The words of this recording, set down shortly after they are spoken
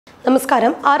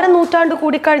നമസ്കാരം. അരനൂറ്റാണ്ട്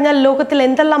കൂടി കഴിഞ്ഞാൽ ലോകത്തിൽ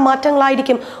എന്തെല്ലാം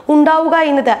മാറ്റങ്ങളായിരിക്കും ഉണ്ടാവുക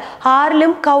എന്നത്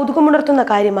ആരിലും കൗതുകമുണർത്തുന്ന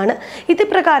കാര്യമാണ്.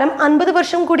 ഇതുപ്രകാരം 50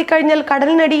 വർഷം കൂടി കഴിഞ്ഞാൽ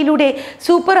കടലിനടിയിലൂടെ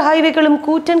സൂപ്പർ ഹൈവേകളും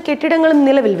കൂറ്റൻ കെട്ടിടങ്ങളും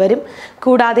നിലവിൽ വരും.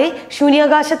 കൂടാതെ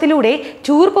ശൂന്യാകാശത്തിലൂടെ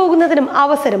ടൂർ പോകുന്നതിനും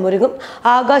അവസരമൊരുങ്ങും.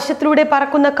 ആകാശത്തിലൂടെ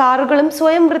പറക്കുന്ന കാറുകളും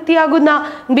സ്വയം വൃത്തിയാകുന്ന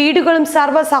വീടുകളും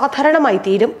സർവ്വസാധാരണമായി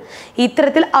തീരും.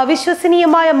 ഇത്തരത്തിൽ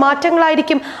അവിശ്വസനീയമായ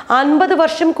മാറ്റങ്ങളായിരിക്കും 50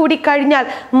 വർഷം കൂടി കഴിഞ്ഞാൽ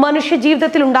മനുഷ്യ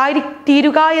ജീവിതത്തിൽ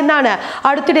ഉണ്ടായിത്തീരുക എന്നാണ്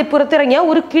അടുത്തിടെ പുറത്തിറങ്ങിയ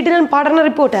ഒരു കിടിലൻ പഠന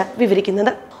റിപ്പോർട്ട് വിവരിക്കുന്നത്.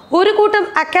 ഒരു കൂട്ടം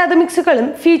അക്കാദമിക്സുകളും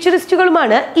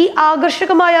ഫ്യൂച്ചറിസ്റ്റുകളുമാണ് ഈ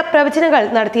ആകർഷകമായ പ്രവചനങ്ങൾ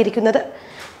നടത്തിയിരിക്കുന്നത്.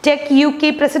 ടെക്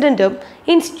UK പ്രസിഡന്റും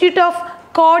institute of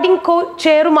coding co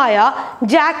ചെയറുമായ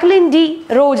Jacqueline D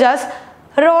Rogers,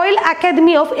 royal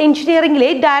academy of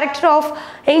എഞ്ചിനീയറിംഗിലെ director of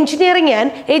engineering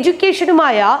and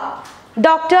എഡ്യൂക്കേഷനുമായ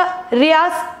doctor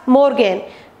Riyas Morgan,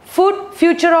 food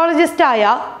ഫ്യൂച്ചറോളജിസ്റ്റായ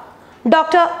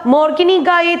doctor മോർഗിനി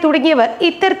ഗായെ തുടങ്ങിയവർ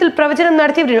ഇത്തരത്തിൽ പ്രവചനം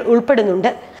നടത്തിയവരിൽ ഉൾപ്പെടുന്നുണ്ട്.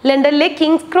 ലണ്ടനിലെ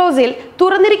കിങ്സ് ക്രോസിൽ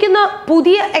തുറന്നിരിക്കുന്ന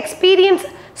പുതിയ experience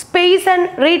space and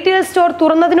retail store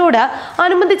തുറന്നതിനോട്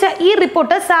അനുബന്ധിച്ച ഈ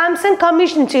report Samsung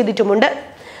commission ചെയ്തിട്ടുമുണ്ട്.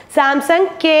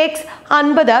 Samsung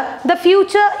KX50 the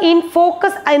future in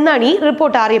focus എന്നാണ് ഈ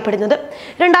report അറിയപ്പെടുന്നത്.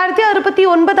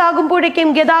 2069 ആകുമ്പോഴേക്കും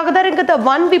ഗതാഗത രംഗത്ത്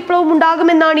വൻ വിപ്ലവം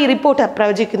ഉണ്ടാകുമെന്നാണ് ഈ റിപ്പോർട്ട്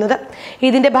പ്രവചിക്കുന്നത്.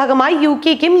 ഇതിന്റെ ഭാഗമായി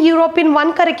UKയ്ക്കും യൂറോപ്യൻ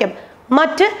വൻകരയ്ക്കും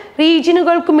മറ്റ്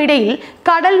റീജിയനുകൾക്കുമിടയിൽ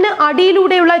കടലിന്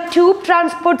അടിയിലൂടെയുള്ള ട്യൂബ്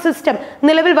ട്രാൻസ്പോർട്ട് സിസ്റ്റം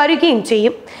നിലവിൽ വരികയും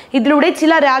ചെയ്യും. ഇതിലൂടെ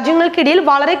ചില രാജ്യങ്ങൾക്കിടയിൽ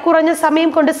വളരെ കുറഞ്ഞ സമയം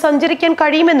കൊണ്ട് സഞ്ചരിക്കാൻ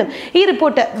കഴിയുമെന്നും ഈ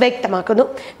റിപ്പോർട്ട് വ്യക്തമാക്കുന്നു.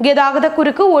 ഗതാഗത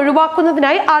കുരുക്ക്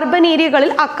ഒഴിവാക്കുന്നതിനായി അർബൻ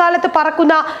ഏരിയകളിൽ അക്കാലത്ത്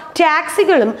പറക്കുന്ന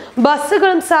ടാക്സികളും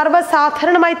ബസ്സുകളും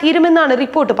സർവ്വസാധാരണമായി തീരുമെന്നാണ്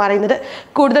റിപ്പോർട്ട് പറയുന്നത്.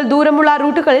 കൂടുതൽ ദൂരമുള്ള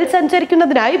റൂട്ടുകളിൽ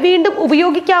സഞ്ചരിക്കുന്നതിനായി വീണ്ടും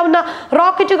ഉപയോഗിക്കാവുന്ന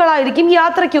റോക്കറ്റുകളായിരിക്കും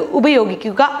യാത്രയ്ക്ക്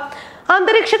ഉപയോഗിക്കുക.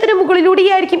 അന്തരീക്ഷത്തിന്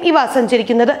മുകളിലൂടെയായിരിക്കും ഇവ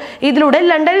സഞ്ചരിക്കുന്നത്. ഇതിലൂടെ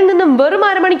ലണ്ടനിൽ നിന്നും വെറും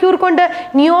അരമണിക്കൂർ കൊണ്ട്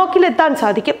ന്യൂയോർക്കിൽ എത്താൻ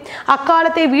സാധിക്കും.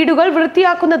 അക്കാലത്തെ വീടുകൾ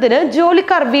വൃത്തിയാക്കുന്നതിന്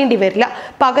ജോലിക്കാർ വേണ്ടി വരില്ല.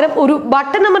 പകരം ഒരു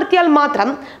ബട്ടൺ അമർത്തിയാൽ മാത്രം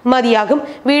മതിയാകും.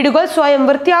 വീടുകൾ സ്വയം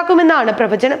വൃത്തിയാക്കുമെന്നാണ്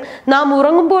പ്രവചനം. നാം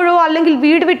ഉറങ്ങുമ്പോഴോ അല്ലെങ്കിൽ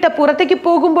വീട് വിട്ട് പുറത്തേക്ക്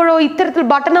പോകുമ്പോഴോ ഇത്തരത്തിൽ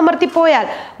ബട്ടൺ അമർത്തിപ്പോയാൽ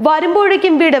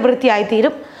വരുമ്പോഴേക്കും വീട് വൃത്തിയായി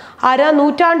തീരും.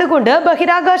 അരനൂറ്റാണ്ട് കൊണ്ട്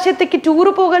ബഹിരാകാശത്തേക്ക് ടൂർ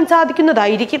പോകാൻ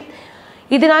സാധിക്കുന്നതായിരിക്കും.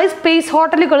 ഇതിനായി സ്പേസ്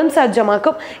ഹോട്ടലുകളും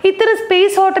സജ്ജമാക്കും. ഇത്തരം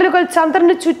സ്പേസ് ഹോട്ടലുകൾ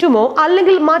ചന്ദ്രന് ചുറ്റുമോ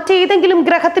അല്ലെങ്കിൽ മറ്റേതെങ്കിലും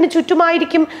ഗ്രഹത്തിന്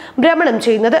ചുറ്റുമായിരിക്കും ഭ്രമണം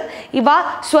ചെയ്യുന്നത്. ഇവ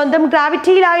സ്വന്തം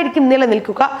ഗ്രാവിറ്റിയിലായിരിക്കും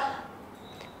നിലനിൽക്കുക.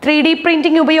 3D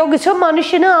പ്രിന്റിംഗ് ഉപയോഗിച്ച്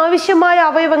മനുഷ്യന് ആവശ്യമായ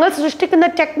അവയവങ്ങൾ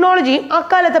സൃഷ്ടിക്കുന്ന ടെക്നോളജിയും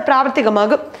അക്കാലത്ത്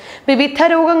പ്രാവർത്തികമാകും. വിവിധ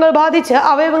രോഗങ്ങൾ ബാധിച്ച്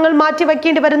അവയവങ്ങൾ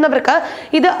മാറ്റിവെക്കേണ്ടി വരുന്നവർക്ക്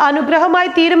ഇത്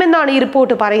അനുഗ്രഹമായി തീരുമെന്നാണ് ഈ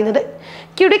റിപ്പോർട്ട് പറയുന്നത്.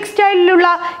 ക്യൂഡിക് സ്റ്റൈലിലുള്ള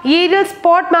ഏരിയൽ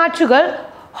സ്പോട്ട് മാച്ചുകൾ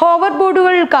ഹോവർ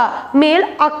ബോർഡുകൾക്ക് മേൽ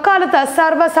അക്കാലത്ത്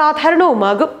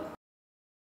സർവ്വസാധാരണവുമാകും.